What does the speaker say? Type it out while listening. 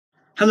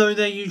Hello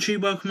there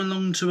YouTube, welcome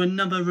along to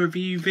another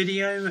review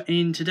video.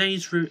 In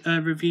today's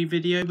review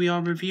video we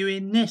are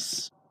reviewing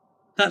this.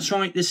 That's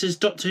right, this is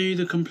Doctor Who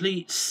The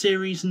Complete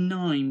Series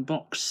 9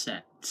 box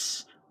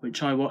set,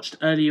 which I watched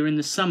earlier in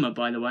the summer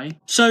by the way.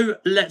 So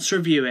let's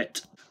review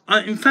it.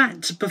 In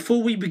fact,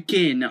 before we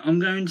begin, I'm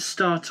going to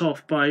start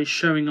off by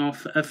showing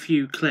off a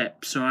few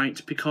clips,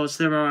 alright, because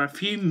there are a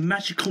few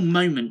magical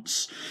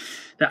moments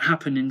that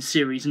happen in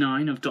Series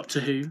 9 of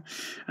Doctor Who.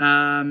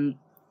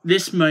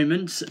 This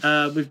moment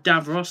with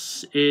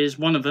Davros is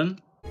one of them.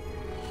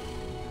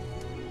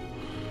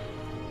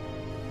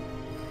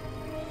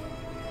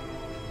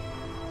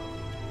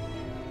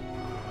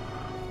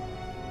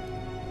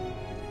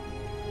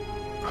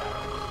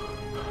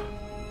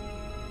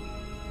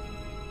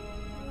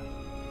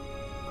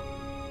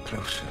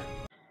 Closer.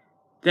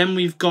 Then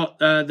we've got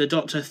the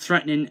Doctor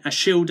threatening a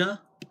shielder.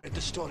 Read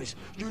the stories.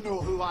 You know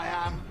who I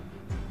am.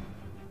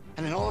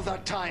 And in all of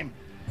that time,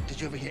 did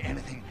you ever hear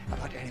anything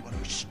about anyone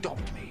who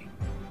stopped me?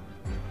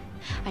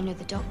 I know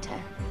the Doctor.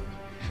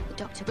 The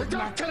Doctor. The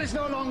Doctor is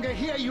no longer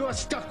here. You are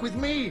stuck with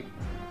me.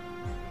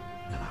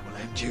 And I will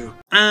end you.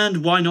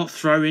 And why not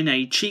throw in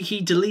a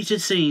cheeky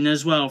deleted scene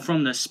as well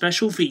from the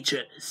special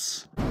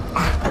features?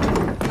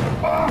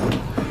 I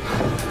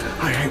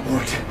hate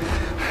wood.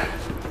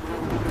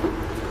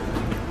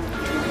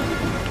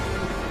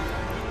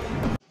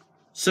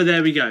 So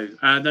there we go.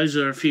 Those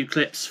are a few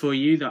clips for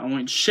you that I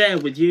wanted to share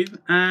with you.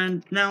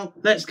 And now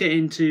let's get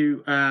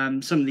into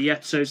some of the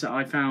episodes that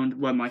I found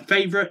were my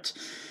favourite,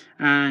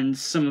 and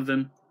some of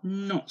them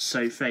not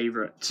so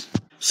favourite.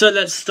 So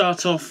let's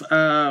start off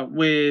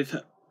with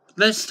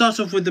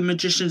The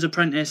Magician's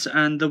Apprentice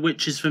and The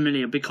Witch's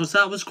Familiar, because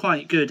that was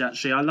quite good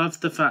actually. I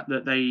love the fact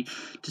that they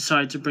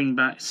decided to bring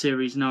back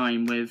Series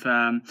 9 with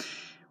a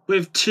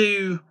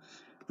two-parter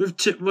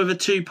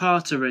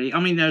really. I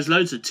mean, there's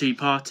loads of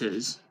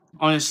two-parters.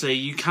 Honestly,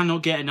 you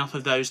cannot get enough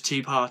of those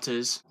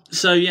two-parters.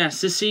 So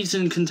yes, this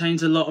season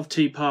contains a lot of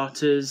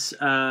two-parters,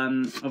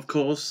 of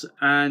course,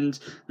 and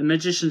The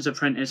Magician's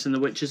Apprentice and The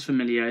Witch's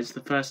Familiar is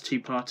the first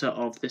two-parter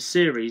of this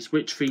series,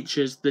 which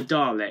features the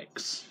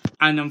Daleks.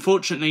 And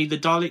unfortunately, the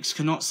Daleks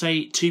cannot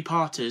say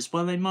two-parters.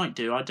 Well, they might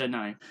do, I don't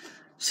know.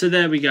 So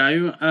there we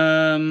go.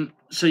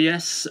 So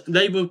yes,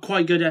 they were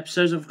quite good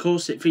episodes, of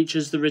course. It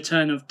features the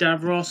return of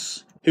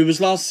Davros, who was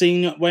last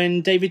seen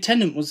when David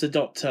Tennant was the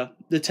Doctor.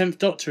 The 10th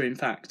Doctor, in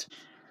fact.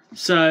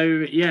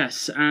 So,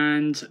 yes,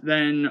 and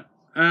then,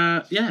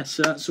 yes,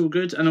 so that's all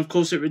good. And, of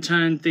course, it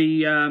returned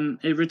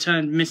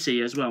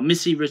Missy as well.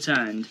 Missy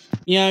returned.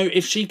 You know,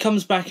 if she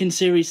comes back in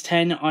Series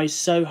 10, I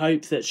so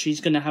hope that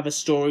she's going to have a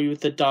story with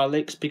the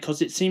Daleks,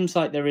 because it seems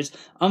like there is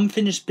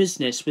unfinished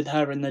business with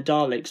her and the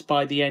Daleks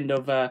by the end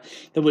of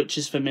The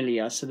Witch's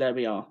Familiar. So, there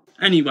we are.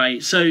 Anyway,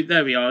 so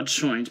there we are, I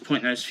just wanted to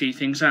point those few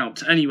things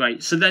out.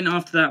 Anyway, so then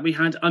after that we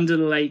had Under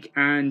the Lake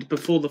and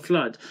Before the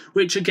Flood,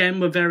 which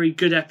again were very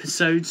good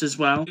episodes as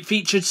well. It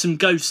featured some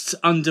ghosts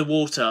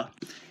underwater.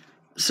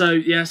 So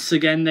yes,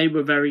 again, they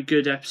were very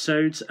good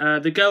episodes.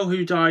 The Girl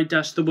Who Died,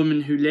 The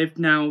Woman Who Lived.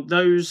 Now,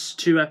 those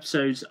two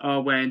episodes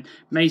are when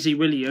Maisie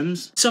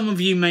Williams, some of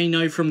you may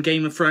know from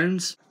Game of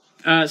Thrones,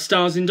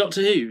 stars in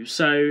Doctor Who.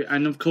 So,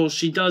 and of course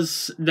she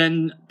does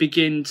then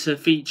begin to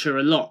feature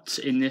a lot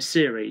in this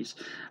series.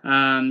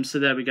 So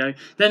there we go.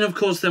 Then of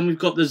course we've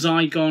got the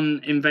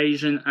Zygon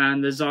invasion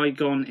and the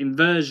Zygon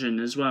inversion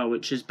as well,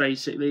 which is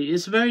basically,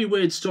 it's a very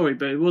weird story,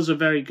 but it was a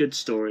very good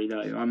story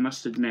though, I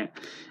must admit.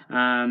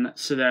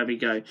 So there we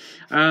go.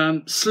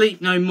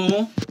 Sleep No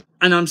More,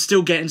 and I'm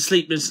still getting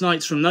sleepless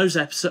nights from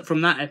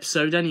that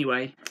episode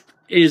anyway.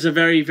 It is a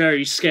very,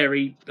 very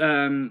scary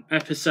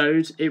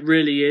episode. It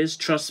really is,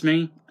 trust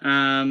me.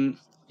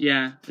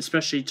 Yeah,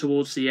 especially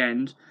towards the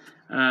end.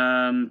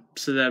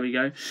 So there we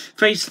go.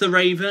 Face the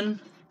Raven,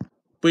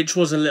 which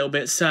was a little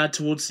bit sad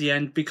towards the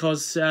end,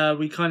 because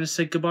we kind of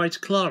said goodbye to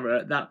Clara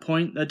at that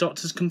point, the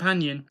Doctor's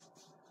companion.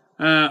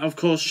 Of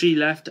course, she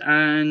left,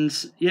 and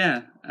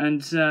yeah,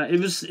 and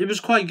it was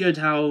quite good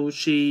how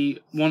she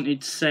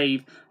wanted to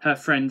save her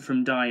friend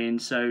from dying,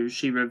 so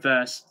she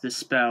reversed the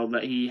spell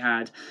that he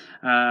had,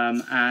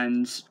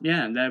 and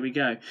yeah, there we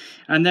go.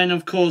 And then,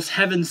 of course,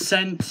 Heaven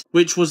Sent,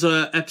 which was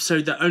an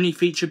episode that only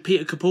featured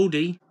Peter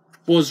Capaldi,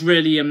 was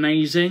really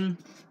amazing.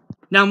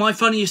 Now, my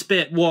funniest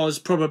bit was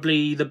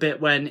probably the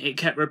bit when it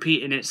kept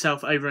repeating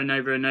itself over and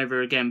over and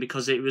over again,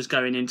 because it was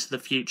going into the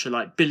future,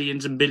 like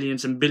billions and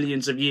billions and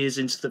billions of years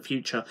into the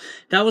future.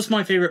 That was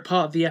my favourite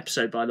part of the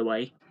episode, by the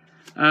way.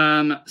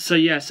 So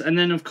yes, and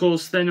then of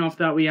course, then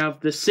after that we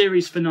have the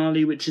series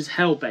finale, which is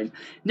Hellbent.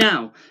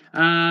 Now,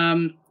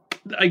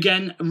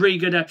 again, a really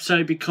good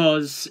episode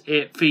because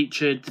it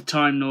featured the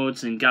Time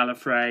Lords and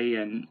Gallifrey,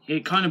 and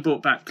it kind of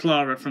brought back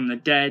Clara from the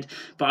dead,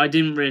 but I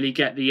didn't really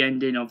get the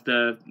ending of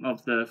the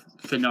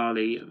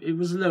finale. It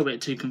was a little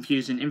bit too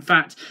confusing. In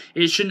fact,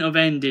 it shouldn't have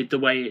ended the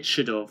way it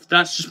should have.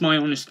 That's just my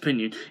honest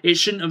opinion. It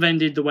shouldn't have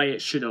ended the way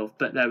it should have,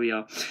 but there we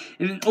are.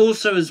 And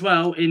also as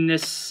well, in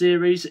this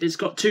series, it's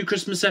got 2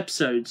 Christmas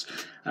episodes.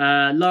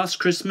 Last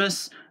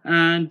Christmas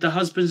and The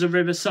Husbands of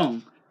River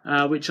Song.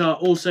 Which are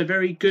also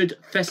very good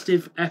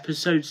festive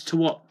episodes to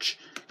watch.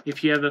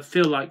 if you ever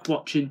feel like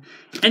watching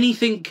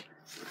anything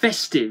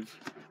festive.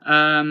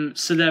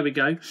 So there we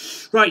go.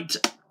 Right,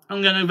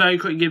 I'm going to very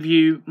quickly give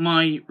you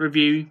my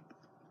review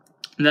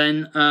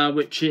then,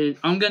 which is,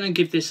 I'm going to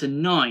give this a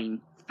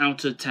 9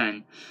 out of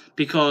 10,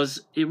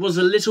 because it was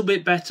a little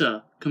bit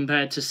better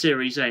compared to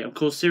Series 8. Of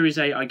course, Series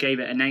 8, I gave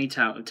it an 8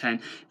 out of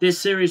 10. This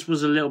series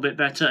was a little bit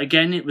better.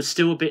 Again, it was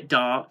still a bit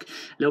dark, a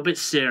little bit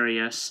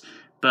serious,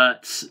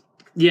 but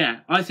yeah,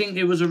 I think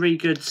it was a really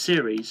good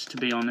series, to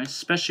be honest,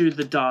 especially with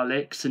the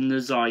Daleks and the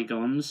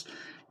Zygons,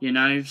 you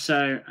know,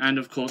 so, and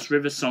of course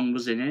River Song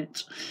was in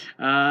it.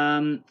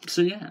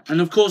 So yeah,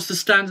 and of course the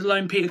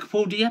standalone Peter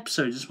Capaldi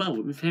episode as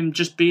well, with him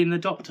just being the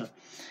Doctor.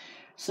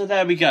 So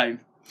there we go.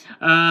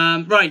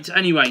 Right,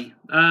 anyway,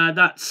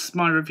 that's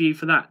my review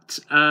for that.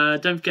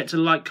 Don't forget to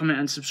like, comment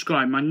and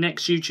subscribe. My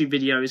next YouTube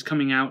video is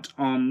coming out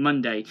on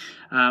Monday,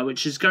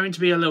 which is going to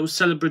be a little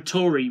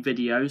celebratory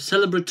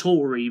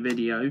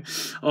video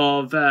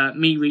of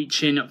me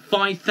reaching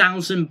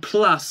 5,000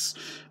 plus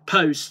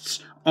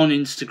posts on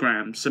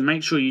Instagram, so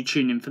make sure you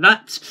tune in for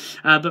that.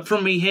 But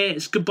from me here,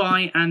 it's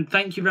goodbye, and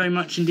thank you very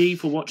much indeed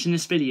for watching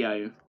this video.